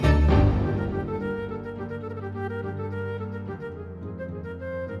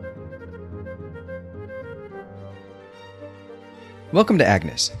Welcome to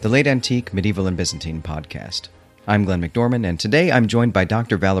Agnes, the late antique, medieval, and Byzantine podcast. I'm Glenn McDorman, and today I'm joined by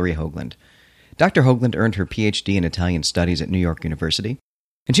Dr. Valerie Hoagland. Dr. Hoagland earned her PhD in Italian Studies at New York University,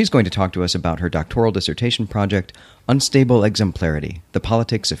 and she's going to talk to us about her doctoral dissertation project, Unstable Exemplarity, The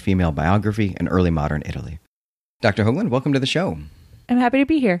Politics of Female Biography in Early Modern Italy. Dr. Hoagland, welcome to the show. I'm happy to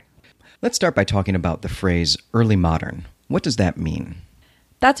be here. Let's start by talking about the phrase early modern. What does that mean?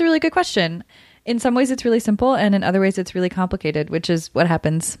 That's a really good question. In some ways, it's really simple, and in other ways, it's really complicated, which is what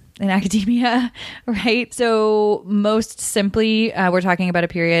happens in academia, right? So most simply, we're talking about a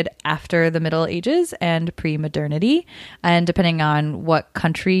period after the Middle Ages and pre-modernity. And depending on what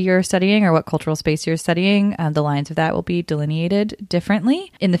country you're studying or what cultural space you're studying, the lines of that will be delineated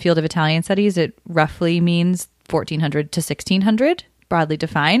differently. In the field of Italian studies, it roughly means 1400 to 1600. Broadly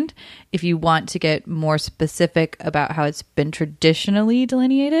defined. If you want to get more specific about how it's been traditionally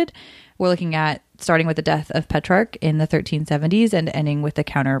delineated, we're looking at starting with the death of Petrarch in the 1370s and ending with the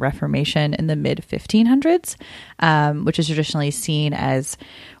Counter-Reformation in the mid-1500s, which is traditionally seen as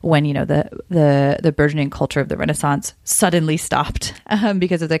when, the burgeoning culture of the Renaissance suddenly stopped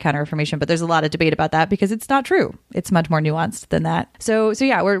because of the Counter-Reformation. But there's a lot of debate about that because it's not true. It's much more nuanced than that. So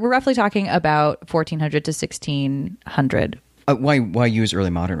yeah, we're roughly talking about 1400 to 1600. Why use early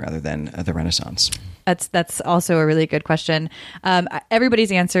modern rather than the Renaissance? That's also a really good question.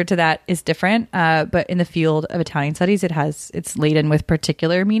 Everybody's answer to that is different, but in the field of Italian studies, it's laden with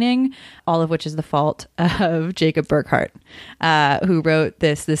particular meaning, all of which is the fault of Jacob Burckhardt, who wrote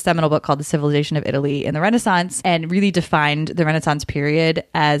this seminal book called The Civilization of Italy in the Renaissance, and really defined the Renaissance period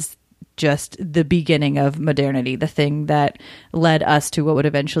as just the beginning of modernity, the thing that led us to what would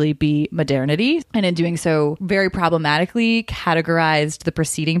eventually be modernity. And in doing so, very problematically categorized the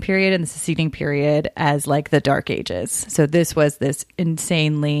preceding period and the succeeding period as like the Dark Ages. So this was this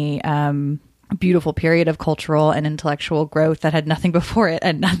insanely beautiful period of cultural and intellectual growth that had nothing before it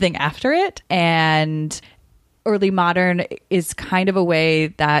and nothing after it. And early modern is kind of a way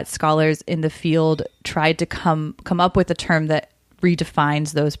that scholars in the field tried to come up with a term that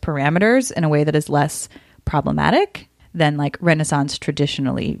redefines those parameters in a way that is less problematic than like Renaissance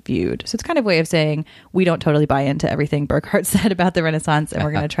traditionally viewed. So it's kind of a way of saying we don't totally buy into everything Burckhardt said about the Renaissance, and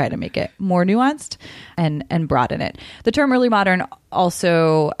we're going to try to make it more nuanced and broaden it. The term early modern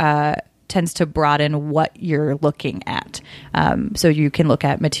also tends to broaden what you're looking at. So you can look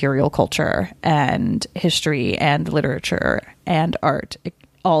at material culture and history and literature and art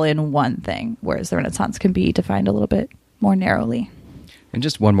all in one thing, whereas the Renaissance can be defined a little bit more narrowly. And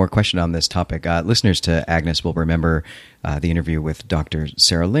just one more question on this topic. Listeners to Agnes will remember the interview with Dr.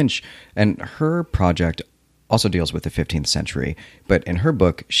 Sarah Lynch, and her project also deals with the 15th century. But in her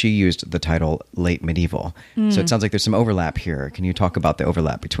book, she used the title late medieval. So it sounds like there's some overlap here. Can you talk about the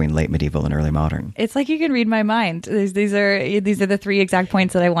overlap between late medieval and early modern? It's like you can read my mind. These are the three exact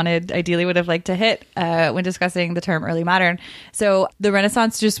points that I ideally would have liked to hit when discussing the term early modern. So the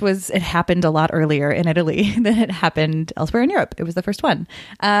Renaissance it happened a lot earlier in Italy than it happened elsewhere in Europe. It was the first one.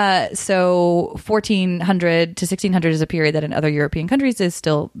 So 1400 to 1600 is a period that in other European countries is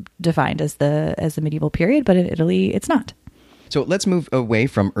still defined as the medieval period, but in Italy, it's not. So let's move away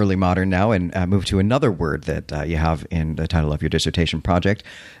from early modern now and move to another word that you have in the title of your dissertation project,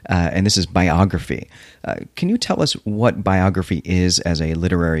 and this is biography. Can you tell us what biography is as a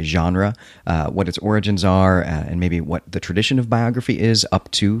literary genre, what its origins are, and maybe what the tradition of biography is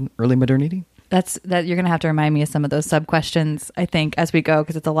up to early modernity? That you're going to have to remind me of some of those sub-questions, I think, as we go,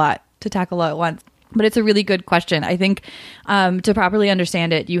 because it's a lot to tackle at once. But it's a really good question. I think to properly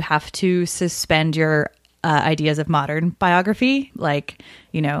understand it, you have to suspend your ideas of modern biography, like,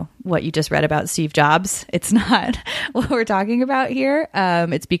 what you just read about Steve Jobs. It's not what we're talking about here.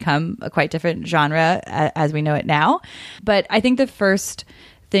 It's become a quite different genre as we know it now. But I think the first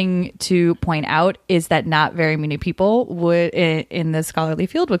thing to point out is that not very many people would, in the scholarly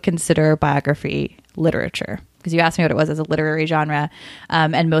field, would consider biography literature. Because you asked me what it was as a literary genre,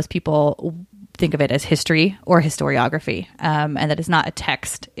 and most people think of it as history or historiography, and that it's not a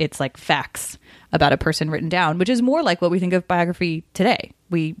text. It's like facts about a person written down, which is more like what we think of biography today.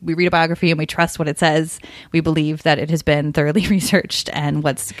 We read a biography and we trust what it says. We believe that it has been thoroughly researched and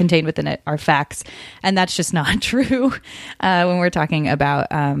what's contained within it are facts. And that's just not true when we're talking about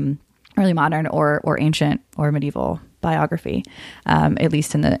early modern or ancient or medieval biography, at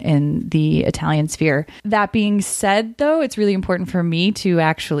least in the Italian sphere. That being said, though, it's really important for me to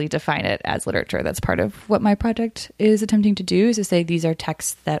actually define it as literature. That's part of what my project is attempting to do, is to say these are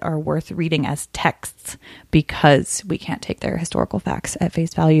texts that are worth reading as texts because we can't take their historical facts at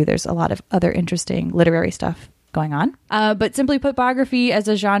face value. There's a lot of other interesting literary stuff going on. But simply put, biography as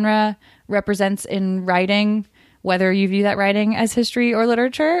a genre represents in writing whether you view that writing as history or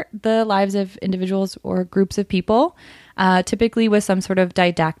literature, the lives of individuals or groups of people, typically with some sort of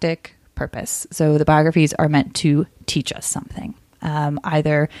didactic purpose. So the biographies are meant to teach us something,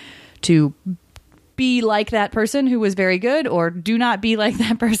 either to be like that person who was very good, or do not be like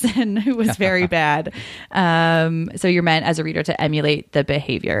that person who was very bad. So you're meant as a reader to emulate the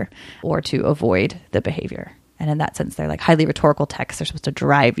behavior or to avoid the behavior. And in that sense, they're like highly rhetorical texts. They're supposed to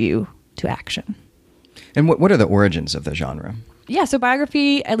drive you to action. And what are the origins of the genre? Yeah, so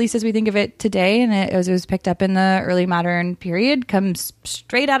biography, at least as we think of it today, and as it was picked up in the early modern period, comes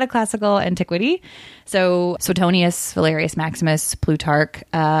straight out of classical antiquity. So Suetonius, Valerius Maximus, Plutarch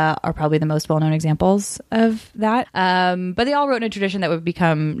are probably the most well-known examples of that. But they all wrote in a tradition that would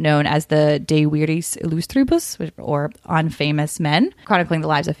become known as the De Viris Illustribus, or On Famous Men, chronicling the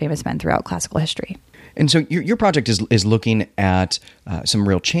lives of famous men throughout classical history. And so your project is looking at some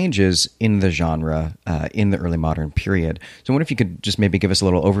real changes in the genre in the early modern period. So I wonder if you could just maybe give us a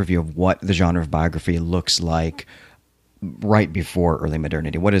little overview of what the genre of biography looks like right before early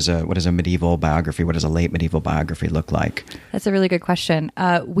modernity. What is a medieval biography? What does a late medieval biography look like? That's a really good question.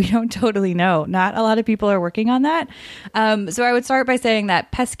 We don't totally know. Not a lot of people are working on that. So I would start by saying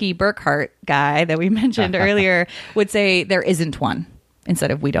that pesky Burkhart guy that we mentioned earlier would say there isn't one,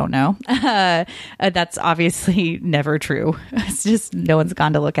 instead of we don't know. That's obviously never true. It's just no one's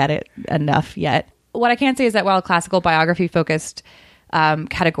gone to look at it enough yet. What I can say is that while classical biography focused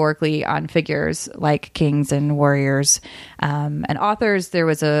categorically on figures like kings and warriors and authors, there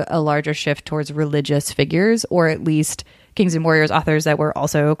was a larger shift towards religious figures, or at least kings and warriors authors that were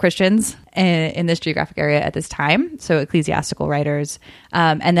also Christians in this geographic area at this time. So ecclesiastical writers,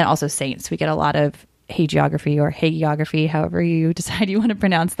 and then also saints. We get a lot of hagiography or hagiography, however you decide you want to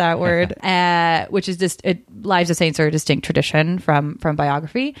pronounce that word, which is just lives of saints are a distinct tradition from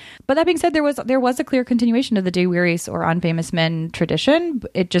biography. But that being said, there was a clear continuation of the De Viris or On Famous Men tradition.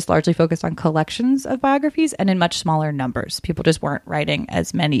 It just largely focused on collections of biographies and in much smaller numbers. People just weren't writing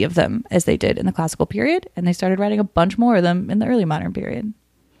as many of them as they did in the classical period, and they started writing a bunch more of them in the early modern period.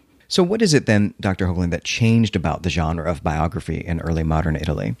 So what is it then, Dr. Hoagland, that changed about the genre of biography in early modern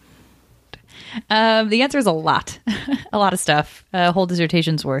Italy? The answer is a lot of stuff, a whole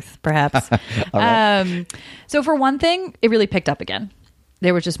dissertation's worth, perhaps. Right. So for one thing, it really picked up again.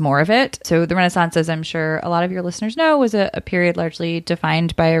 There was just more of it. So the Renaissance, as I'm sure a lot of your listeners know, was a period largely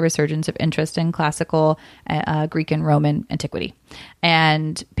defined by a resurgence of interest in classical Greek and Roman antiquity.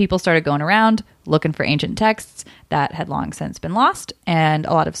 And people started going around looking for ancient texts that had long since been lost. And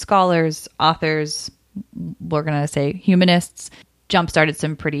a lot of scholars, authors, we're going to say humanists, jump-started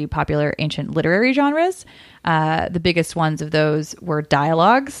some pretty popular ancient literary genres. The biggest ones of those were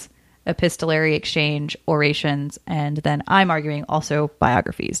dialogues, epistolary exchange, orations, and then I'm arguing also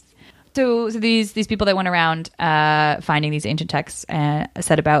biographies. So these people that went around finding these ancient texts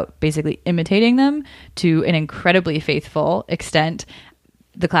set about basically imitating them to an incredibly faithful extent,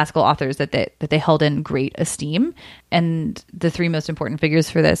 the classical authors that they held in great esteem. And the three most important figures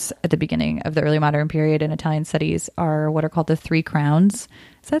for this at the beginning of the early modern period in Italian studies are what are called the Three Crowns.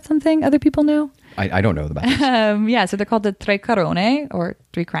 Is that something other people know? I don't know about this. So they're called the Tre Corone, or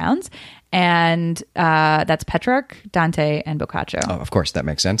Three Crowns. And that's Petrarch, Dante, and Boccaccio. Oh, of course, that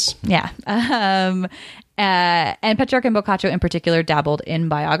makes sense. Yeah. And Petrarch and Boccaccio in particular dabbled in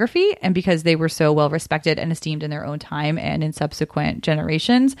biography. And because they were so well respected and esteemed in their own time and in subsequent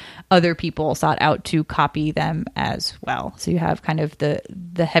generations, other people sought out to copy them as well. So you have kind of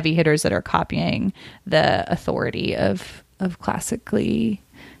the heavy hitters that are copying the authority of classically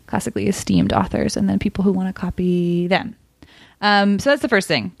esteemed authors, and then people who want to copy them. So that's the first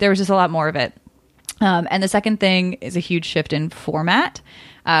thing. There was just a lot more of it. And the second thing is a huge shift in format,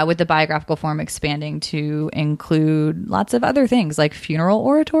 with the biographical form expanding to include lots of other things like funeral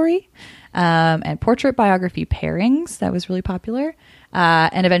oratory and portrait biography pairings. That was really popular.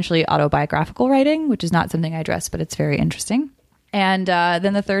 And eventually autobiographical writing, which is not something I address, but it's very interesting. And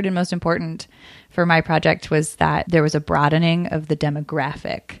then the third and most important for my project was that there was a broadening of the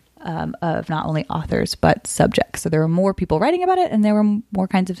demographic of not only authors, but subjects. So there were more people writing about it, and there were more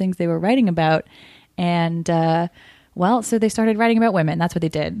kinds of things they were writing about. And, so they started writing about women. That's what they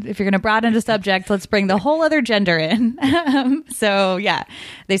did. If you're going to broaden a subject, let's bring the whole other gender in.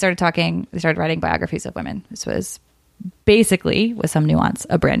 They started writing biographies of women. This was basically, with some nuance,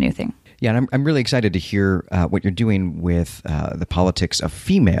 a brand new thing. Yeah, and I'm really excited to hear what you're doing with the politics of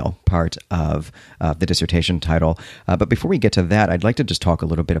female part of the dissertation title. But before we get to that, I'd like to just talk a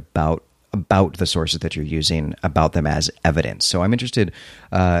little bit about about the sources that you're using, about them as evidence. So I'm interested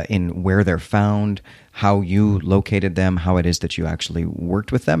in where they're found, how you located them, how it is that you actually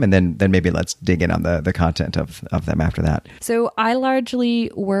worked with them, and then maybe let's dig in on the content of them after that. So I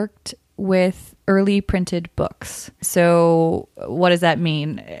largely worked with early printed books. So what does that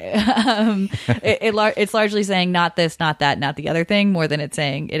mean? It's largely saying not this, not that, not the other thing, more than it's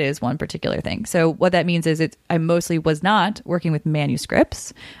saying it is one particular thing. So what that means is I mostly was not working with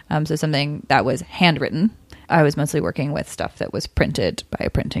manuscripts, so something that was handwritten. I was mostly working with stuff that was printed by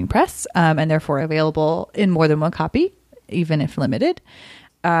a printing press, and therefore available in more than one copy, even if limited.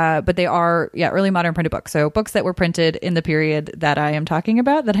 But they are, early modern printed books. So books that were printed in the period that I am talking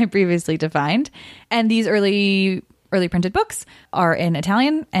about, that I previously defined. And these early printed books are in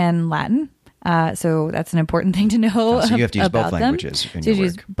Italian and Latin. So that's an important thing to know. So you have to use both them. languages in so your you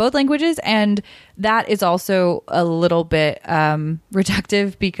work. use both languages, and that is also a little bit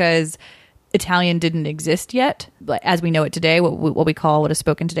reductive because Italian didn't exist yet, but as we know it today, what is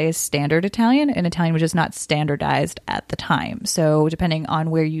spoken today is standard Italian, and Italian was just not standardized at the time. So depending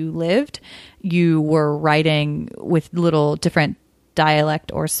on where you lived, you were writing with little different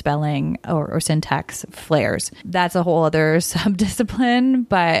dialect or spelling or syntax flares. That's a whole other subdiscipline,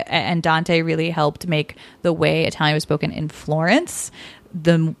 and Dante really helped make the way Italian was spoken in Florence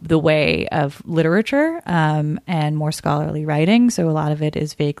the way of literature and more scholarly writing. So a lot of it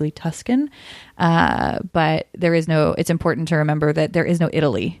is vaguely Tuscan, but it's important to remember that there is no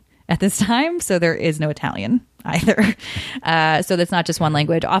Italy at this time, so there is no Italian either. So that's not just one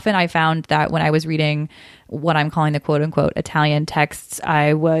language. Often I found that when I was reading what I'm calling the quote unquote Italian texts,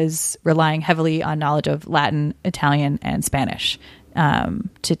 I was relying heavily on knowledge of Latin, Italian, and Spanish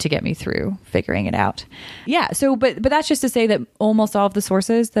to get me through figuring it out. Yeah. So, but that's just to say that almost all of the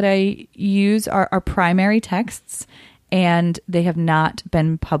sources that I use are primary texts, and they have not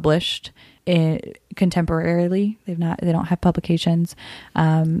been published contemporarily. They don't have publications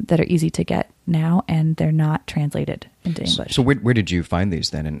that are easy to get now, and they're not translated into English. So where did you find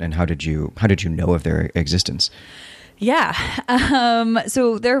these then, and how did you know of their existence? Yeah.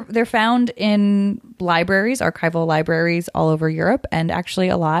 So they're found in libraries, archival libraries all over Europe, and actually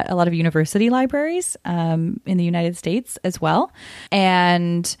a lot of university libraries in the United States as well.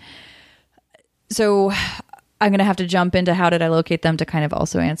 And so I'm going to have to jump into how did I locate them to kind of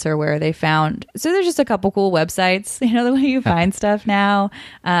also answer where they found. So there's just a couple cool websites, the way you find stuff now,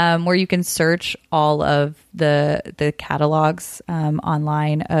 where you can search all of the catalogs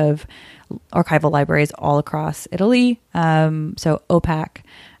online of archival libraries all across Italy. So OPAC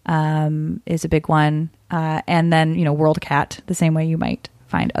is a big one. And then, WorldCat, the same way you might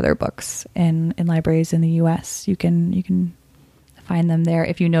find other books in libraries in the US. You can find them there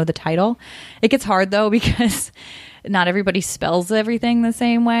if you know the title. It gets hard though, because not everybody spells everything the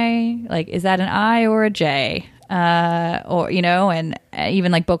same way. Like, is that an I or a J? And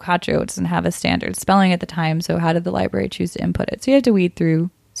even like Boccaccio doesn't have a standard spelling at the time. So how did the library choose to input it? So you have to weed through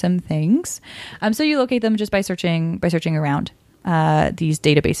some things. So you locate them just by searching around these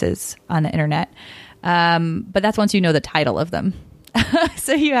databases on the internet. But that's once you know the title of them.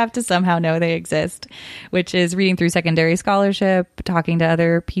 So you have to somehow know they exist, which is reading through secondary scholarship, talking to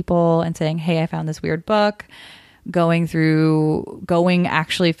other people and saying, hey, I found this weird book, going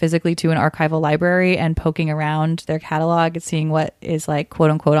actually physically to an archival library and poking around their catalog and seeing what is like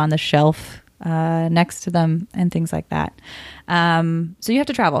quote unquote on the shelf next to them and things like that. So you have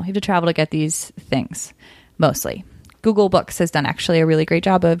to travel. You have to travel to get these things mostly. Google Books has done actually a really great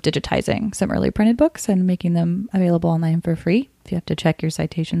job of digitizing some early printed books and making them available online for free. If you have to check your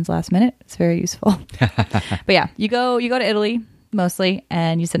citations last minute, it's very useful. But yeah, you go to Italy mostly,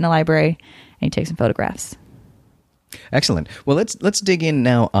 and you sit in a library and you take some photographs. Excellent. Well, let's dig in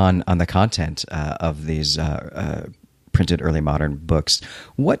now on the content of these printed early modern books.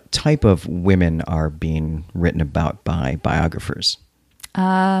 What type of women are being written about by biographers?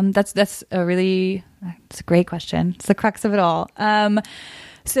 That's a great question. It's the crux of it all.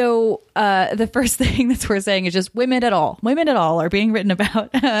 So the first thing that's worth saying is just women at all are being written about.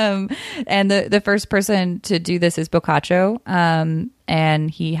 And the first person to do this is Boccaccio.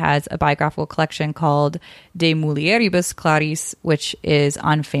 And he has a biographical collection called De Mulieribus Claris, which is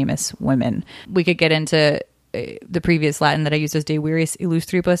on famous women. We could get into the previous Latin that I used as De Viris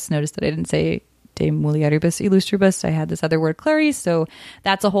Illustribus. Notice that I didn't say De Mulieribus Illustribus. I had this other word, Clarice. So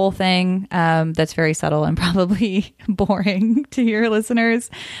that's a whole thing that's very subtle and probably boring to your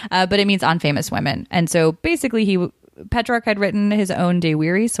listeners. But it means on famous women. And so basically Petrarch had written his own De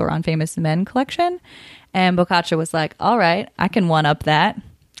Viris, or on famous men collection. And Boccaccio was like, all right, I can one up that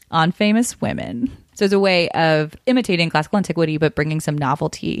on famous women. So it's a way of imitating classical antiquity, but bringing some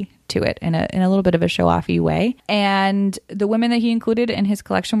novelty to it in a little bit of a show-offy way. And the women that he included in his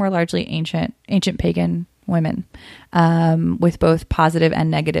collection were largely ancient pagan women, with both positive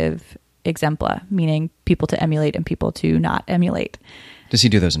and negative exempla, meaning people to emulate and people to not emulate. Does he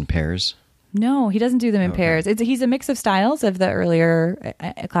do those in pairs? No, he doesn't do them in pairs. He's a mix of styles of the earlier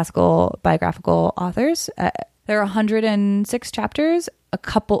classical biographical authors. There are 106 chapters. A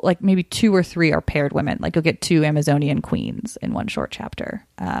couple, like maybe 2 or 3 are paired women. Like you'll get 2 Amazonian queens in one short chapter.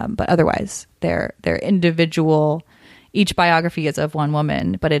 But otherwise, they're individual. Each biography is of one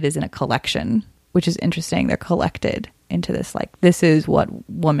woman, but it is in a collection, which is interesting. They're collected into this, like, this is what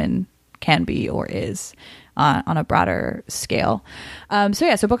woman can be or is on a broader scale.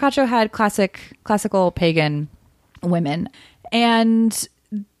 So Boccaccio had classical pagan women. And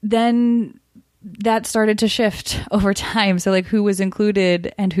then that started to shift over time. So like who was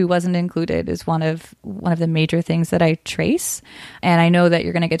included and who wasn't included is one of the major things that I trace. And I know that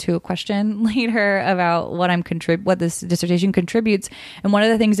you're going to get to a question later about what this dissertation contributes. And one of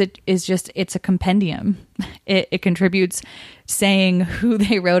the things is just, it's a compendium. It contributes saying who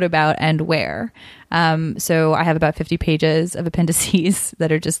they wrote about and where. So I have about 50 pages of appendices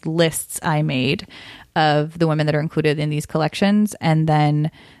that are just lists I made of the women that are included in these collections. And then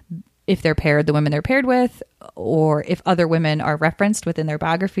if they're paired, the women they're paired with, or if other women are referenced within their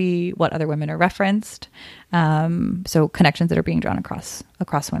biography, what other women are referenced. So connections that are being drawn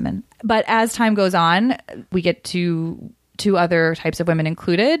across women. But as time goes on, we get to 2 other types of women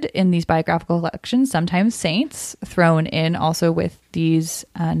included in these biographical collections, sometimes saints thrown in also with these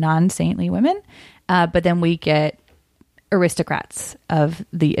non-saintly women. But then we get aristocrats of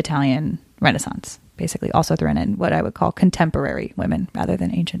the Italian Renaissance, basically also thrown in, what I would call contemporary women rather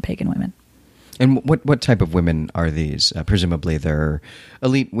than ancient pagan women. And what type of women are these? Presumably they're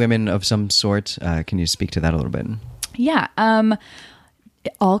elite women of some sort. Can you speak to that a little bit? Yeah,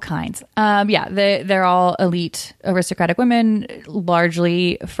 all kinds. They're all elite aristocratic women,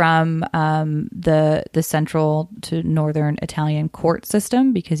 largely from the central to northern Italian court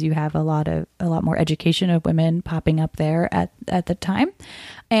system, because you have a lot more education of women popping up there at the time.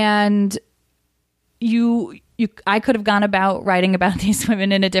 And I could have gone about writing about these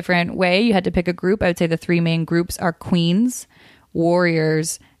women in a different way. You had to pick a group. I would say the 3 main groups are queens,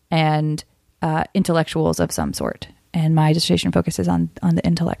 warriors, and intellectuals of some sort. And my dissertation focuses on the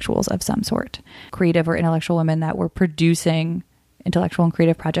intellectuals of some sort, creative or intellectual women that were producing intellectual and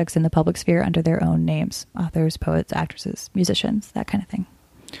creative projects in the public sphere under their own names: authors, poets, actresses, musicians, that kind of thing.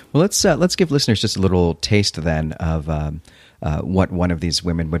 Well, let's give listeners just a little taste then of what one of these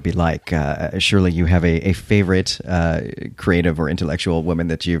women would be like. Surely you have a favorite creative or intellectual woman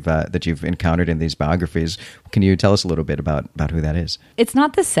that you've encountered in these biographies. Can you tell us a little bit about who that is? It's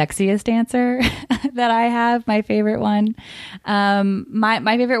not the sexiest answer that I have. My favorite one,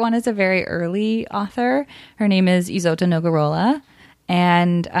 my favorite one is a very early author. Her name is Isotta Nogarola.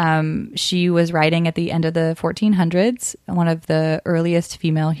 And she was writing at the end of the 1400s, one of the earliest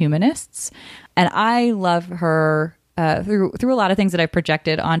female humanists. And I love her through a lot of things that I've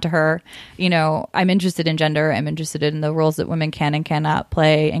projected onto her. You know, I'm interested in gender. I'm interested in the roles that women can and cannot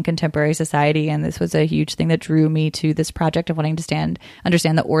play in contemporary society. And this was a huge thing that drew me to this project of wanting to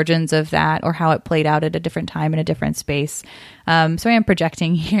understand the origins of that, or how it played out at a different time in a different space. So I am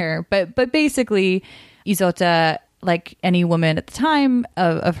projecting here. But basically, Isotta, like any woman at the time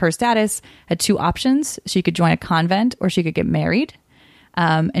of her status, had 2 options. She could join a convent or she could get married.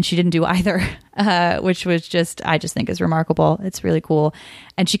 And she didn't do either, which was I just think is remarkable. It's really cool.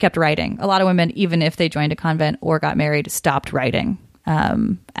 And she kept writing. A lot of women, even if they joined a convent or got married, stopped writing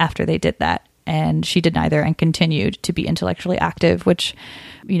after they did that. And she did neither and continued to be intellectually active, which,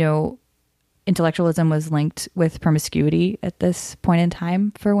 you know, intellectualism was linked with promiscuity at this point in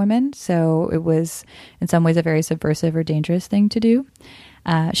time for women. So it was in some ways a very subversive or dangerous thing to do.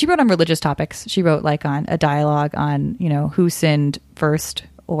 She wrote on religious topics. She wrote like on a dialogue on, you know, who sinned first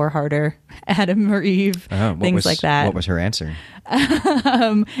or harder, Adam or Eve, things like that. What was her answer?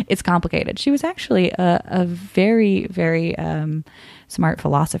 It's complicated. She was actually a very, very smart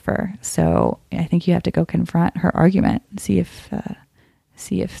philosopher. So I think you have to go confront her argument and see if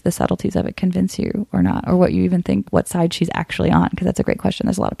the subtleties of it convince you or not, or what you even think, what side she's actually on, because that's a great question.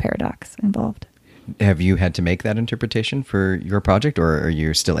 There's a lot of paradox involved. Have you had to make that interpretation for your project, or are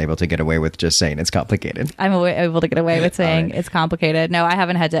you still able to get away with just saying it's complicated? I'm able to get away with saying it's complicated. No, I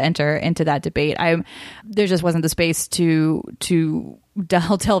haven't had to enter into that debate. There just wasn't the space to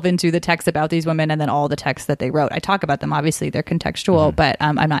delve into the text about these women and then all the texts that they wrote. I talk about them. Obviously, they're contextual, but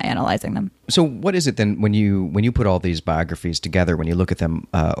I'm not analyzing them. So what is it then when you put all these biographies together, when you look at them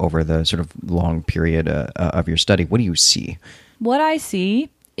over the sort of long period of your study, what do you see? What I see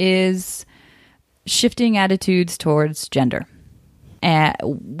is shifting attitudes towards gender,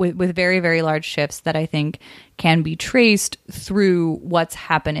 with very, very large shifts that I think can be traced through what's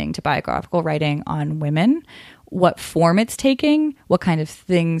happening to biographical writing on women, what form it's taking, what kind of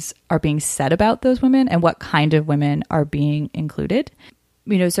things are being said about those women, and what kind of women are being included.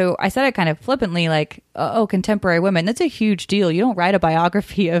 So I said it kind of flippantly, like, oh, contemporary women, that's a huge deal. You don't write a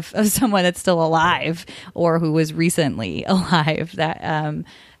biography of someone that's still alive or who was recently alive.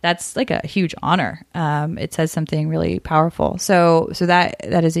 That's like a huge honor. It says something really powerful. So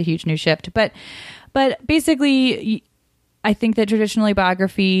that is a huge new shift. But basically, I think that traditionally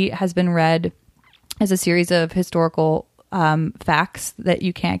biography has been read as a series of historical facts that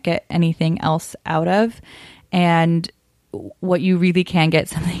you can't get anything else out of. And what you really can get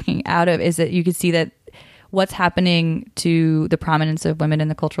something out of is that you can see that what's happening to the prominence of women in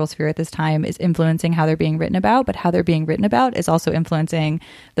the cultural sphere at this time is influencing how they're being written about, but how they're being written about is also influencing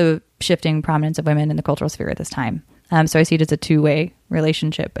the shifting prominence of women in the cultural sphere at this time. So I see it as a two-way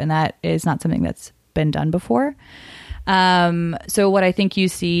relationship, and that is not something that's been done before. So what I think you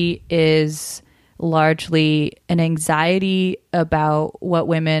see is largely an anxiety about what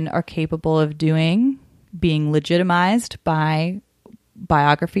women are capable of doing being legitimized by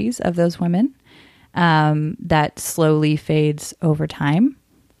biographies of those women, that slowly fades over time,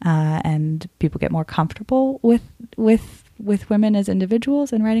 and people get more comfortable with women as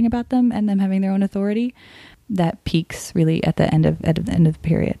individuals and writing about them and them having their own authority. That peaks really at the end of the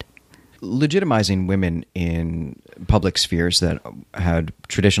period. Legitimizing women in public spheres that had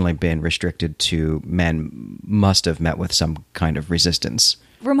traditionally been restricted to men must have met with some kind of resistance.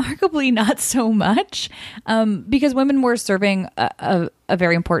 Remarkably not so much, because women were serving a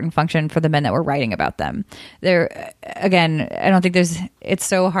very important function for the men that were writing about them. There, again, I don't think it's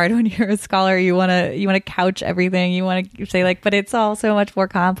so hard when you're a scholar. You want to couch everything. You want to say but it's all so much more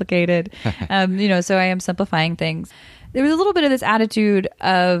complicated. So I am simplifying things. There was a little bit of this attitude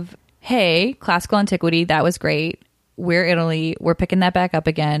of, hey, classical antiquity, that was great. We're Italy. We're picking that back up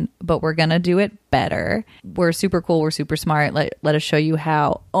again, but we're going to do it better. We're super cool. We're super smart. Let us show you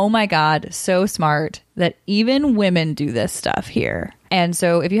how. Oh my God, so smart that even women do this stuff here. And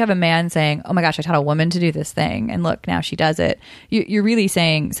so if you have a man saying, oh my gosh, I taught a woman to do this thing, and look, now she does it, you're really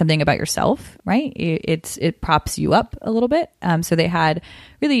saying something about yourself, right? It props you up a little bit. So they had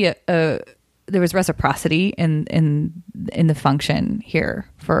really there was reciprocity in the function here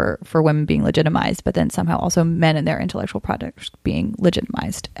for women being legitimized, but then somehow also men and their intellectual products being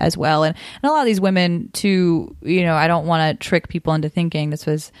legitimized as well. And a lot of these women too, I don't want to trick people into thinking this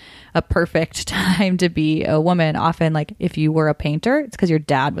was a perfect time to be a woman. Often, like if you were a painter, it's because your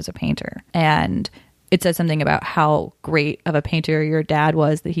dad was a painter, and it says something about how great of a painter your dad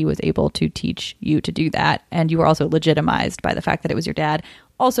was that he was able to teach you to do that. And you were also legitimized by the fact that it was your dad.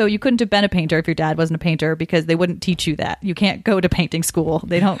 Also, you couldn't have been a painter if your dad wasn't a painter, because they wouldn't teach you that. You can't go to painting school.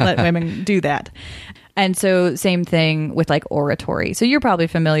 They don't let women do that. And so same thing with like oratory. So you're probably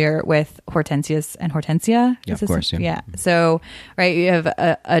familiar with Hortensius and Hortensia. Yeah, of course. Yeah. So, right, you have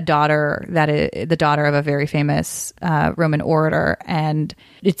a daughter that is the daughter of a very famous Roman orator. And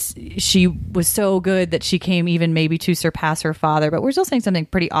she was so good that she came even maybe to surpass her father. But we're still saying something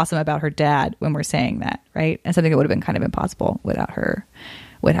pretty awesome about her dad when we're saying that, right? And something that would have been kind of impossible without her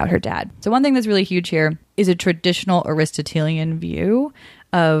dad. So one thing that's really huge here is a traditional Aristotelian view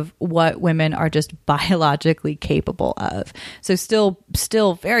of what women are just biologically capable of. So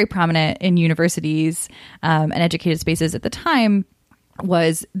still very prominent in universities and educated spaces at the time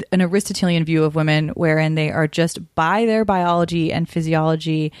was an Aristotelian view of women, wherein they are just by their biology and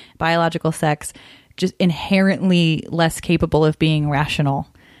physiology, biological sex, just inherently less capable of being rational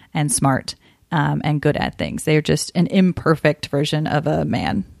and smart and good at things. They're just an imperfect version of a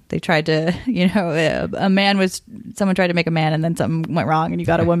man. They tried to, someone tried to make a man and then something went wrong and you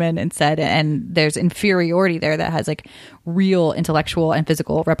got a woman instead. And there's inferiority there that has like real intellectual and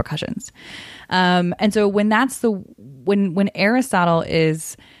physical repercussions. And so when Aristotle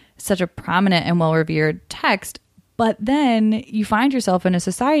is such a prominent and well-revered text, But then you find yourself in a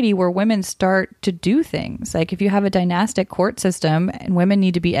society where women start to do things. Like if you have a dynastic court system and women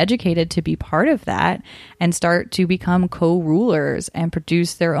need to be educated to be part of that and start to become co-rulers and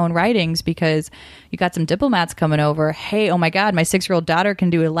produce their own writings because you got some diplomats coming over. Hey, oh my God, my 6-year-old daughter can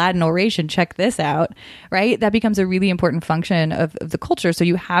do a Latin oration. Check this out, right? That becomes a really important function of the culture. So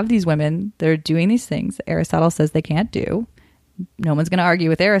you have these women that are doing these things that Aristotle says they can't do. No one's going to argue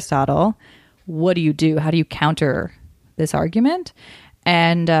with Aristotle. What do you do? How do you counter this argument?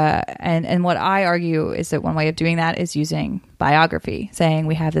 And what I argue is that one way of doing that is using biography, saying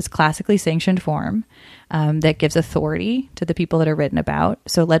we have this classically sanctioned form that gives authority to the people that are written about.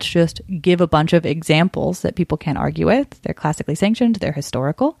 So let's just give a bunch of examples that people can't argue with. They're classically sanctioned, they're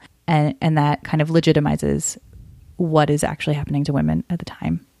historical, and that kind of legitimizes what is actually happening to women at the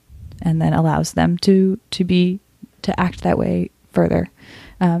time, and then allows them to act that way further.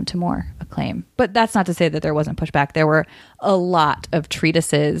 To more acclaim. But that's not to say that there wasn't pushback. There were a lot of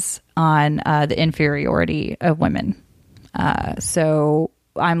treatises on the inferiority of women. So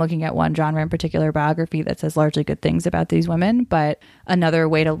I'm looking at one genre in particular, biography, that says largely good things about these women. But another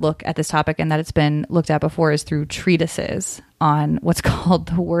way to look at this topic, and that it's been looked at before, is through treatises on what's called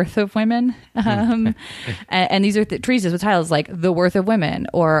the worth of women. And these are treatises with titles like The Worth of Women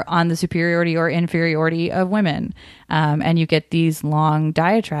or On the Superiority or Inferiority of Women. And you get these long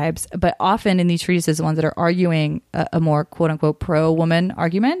diatribes. But often in these treatises, the ones that are arguing a more quote unquote pro-woman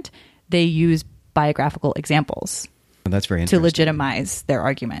argument, they use biographical examples. That's very interesting. To legitimize their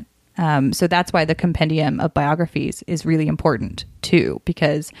argument. So that's why the compendium of biographies is really important too,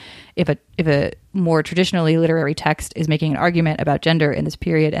 because if a more traditionally literary text is making an argument about gender in this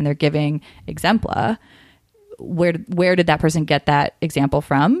period and they're giving exempla, where did that person get that example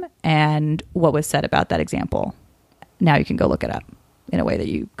from, and what was said about that example? Now you can go look it up in a way that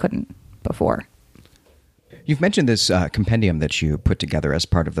you couldn't before. You've mentioned this compendium that you put together as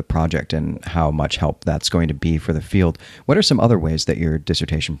part of the project and how much help that's going to be for the field. What are some other ways that your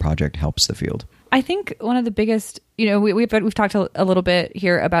dissertation project helps the field? I think one of the biggest, we've talked a little bit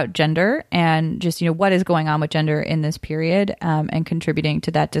here about gender and just, what is going on with gender in this period and contributing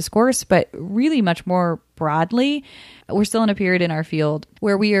to that discourse. But really much more broadly, we're still in a period in our field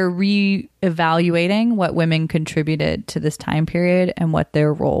where we are re-evaluating what women contributed to this time period and what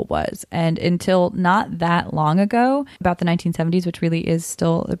their role was. And until not that long ago, about the 1970s, which really is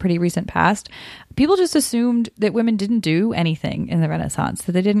still a pretty recent past, people just assumed that women didn't do anything in the Renaissance,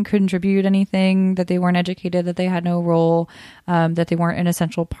 that they didn't contribute anything, that they weren't educated, that they had no role, that they weren't an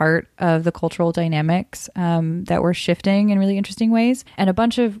essential part of the cultural dynamics that were shifting in really interesting ways. And a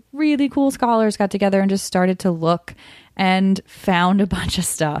bunch of really cool scholars got together and just started to look and found a bunch of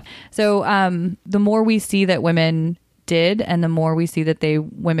stuff. So the more we see that women did, and the more we see that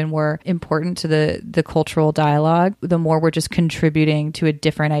women were important to the cultural dialogue, the more we're just contributing to a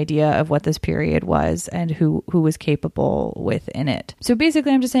different idea of what this period was and who was capable within it. So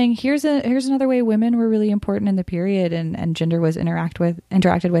basically, I'm just saying here's another way women were really important in the period, and gender was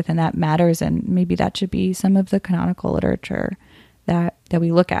interacted with, and that matters, and maybe that should be some of the canonical literature that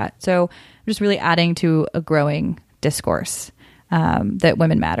we look at. So I'm just really adding to a growing discourse that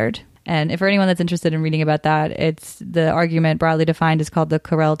women mattered. And if for anyone that's interested in reading about that, it's the argument broadly defined is called the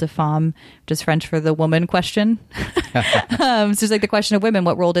querelle de femme, which is French for the woman question. So it's like the question of women,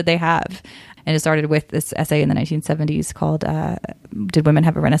 what role did they have? And it started with this essay in the 1970s called Did Women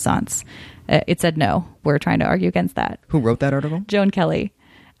Have a Renaissance? It said no. We're trying to argue against that. Who wrote that article? Joan Kelly.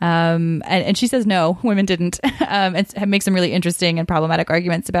 And she says no, women didn't, and makes some really interesting and problematic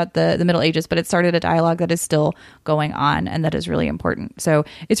arguments about the Middle Ages, but it started a dialogue that is still going on and that is really important. So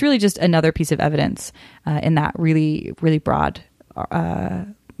it's really just another piece of evidence in that really, really broad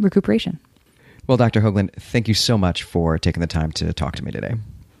recuperation. Well, Dr. Hoagland, thank you so much for taking the time to talk to me today.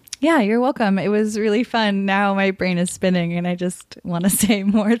 Yeah, you're welcome. It was really fun. Now my brain is spinning and I just want to say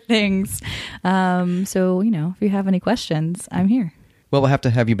more things. So, if you have any questions, I'm here. Well, we'll have to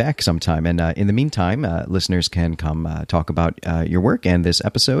have you back sometime. And in the meantime, listeners can come talk about your work and this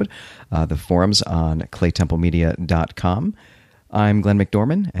episode, the forums on claytemplemedia.com. I'm Glenn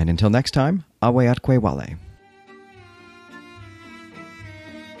McDorman, and until next time, Awe Atque Wale.